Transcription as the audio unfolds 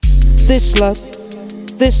This life,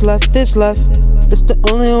 this life, this life, it's the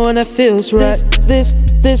only one that feels right. This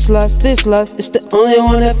life, it's the only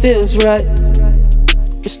one that feels right.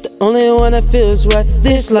 It's the only one that feels right.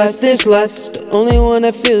 This life, it's the only one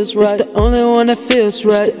that feels right. It's the only one that feels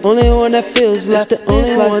right. It's the only one that feels like. It's the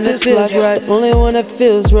only one that feels right. It's the only one that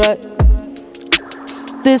feels right.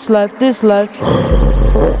 This life,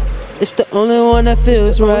 it's the only one that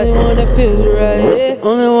feels right. It's the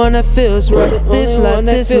only one that feels right. This life,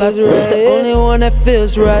 it's the only one that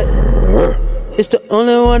feels right. It's the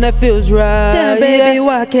only one that feels right. Damn, baby,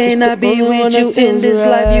 why can't I be with you in this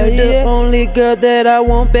life? You the only girl that I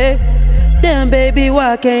want, babe. Damn, baby,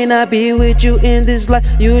 why can't I be with you in this life?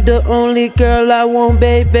 You the only girl I want,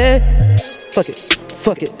 baby.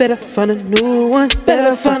 Fuck it, better find a new one.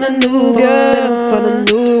 Better find a new girl. Find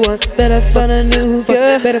a new one. Better find a new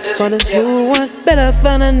girl. Better find a new one. Better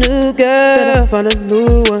find a new girl. Better find a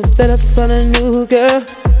new one. Better find a new girl.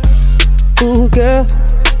 Ooh, girl,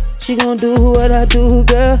 she gon' do what I do,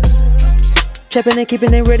 girl. Trapping and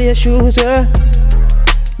keeping it ready as shoes, girl.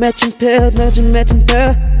 Matching pair, matching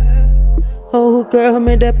pair. Oh, girl,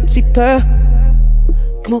 made that pussy purr.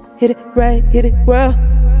 Come on, hit it right, hit it well.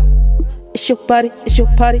 It's your party,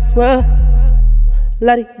 well.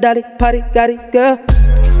 Lottie, dolly, party, got it, girl.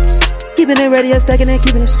 Keeping it ready, I'm stacking it,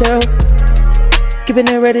 keeping it served. Keeping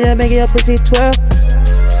it ready, I make it up pussy 12.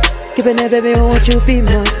 Keeping it, baby, won't you be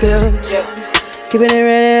my girl? Keeping it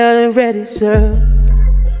ready, I'm ready, sir.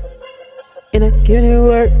 And I can it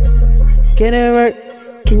work? Can it work?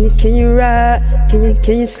 Can you ride?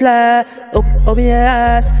 Can you slide? Open your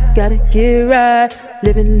eyes, gotta get right.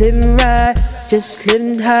 Living right, just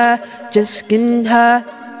living high, just getting high.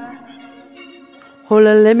 Hold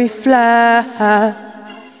on, let me fly.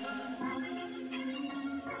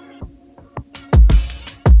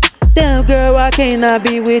 Damn, girl, why can't I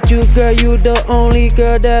be with you, girl? You the only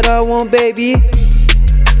girl that I want, baby.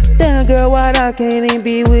 Damn, girl, why I can't even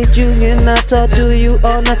be with you and I talk to you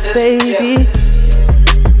all night, baby?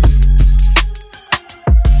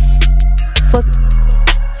 Fuck it.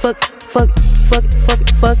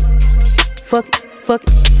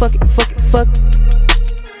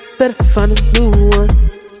 Better find a new one.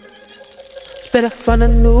 Better find a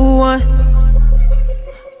new one.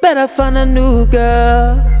 Better find a new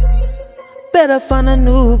girl. Better find a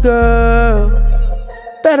new girl.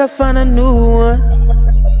 Better find a new one.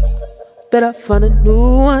 Better find a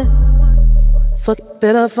new one. Fuck it,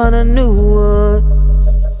 better find a new one.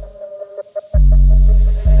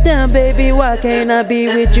 Damn, baby, why can't I be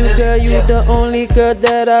with you, girl? You the only girl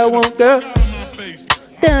that I want, girl.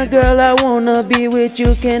 Damn, girl, I wanna be with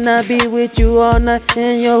you. Can I be with you all night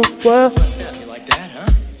in your world?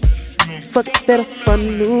 Fuck it, better find a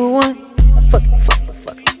new one. Fuck it,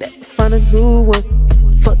 better find a new one.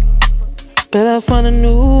 Fuck it, better find a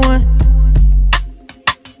new one.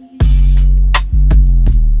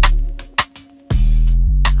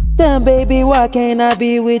 Damn, baby, why can't I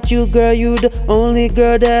be with you, girl? You the only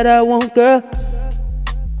girl that I want, girl.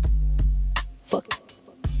 Fuck.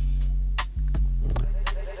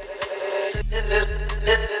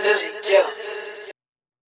 Lizzie Jones.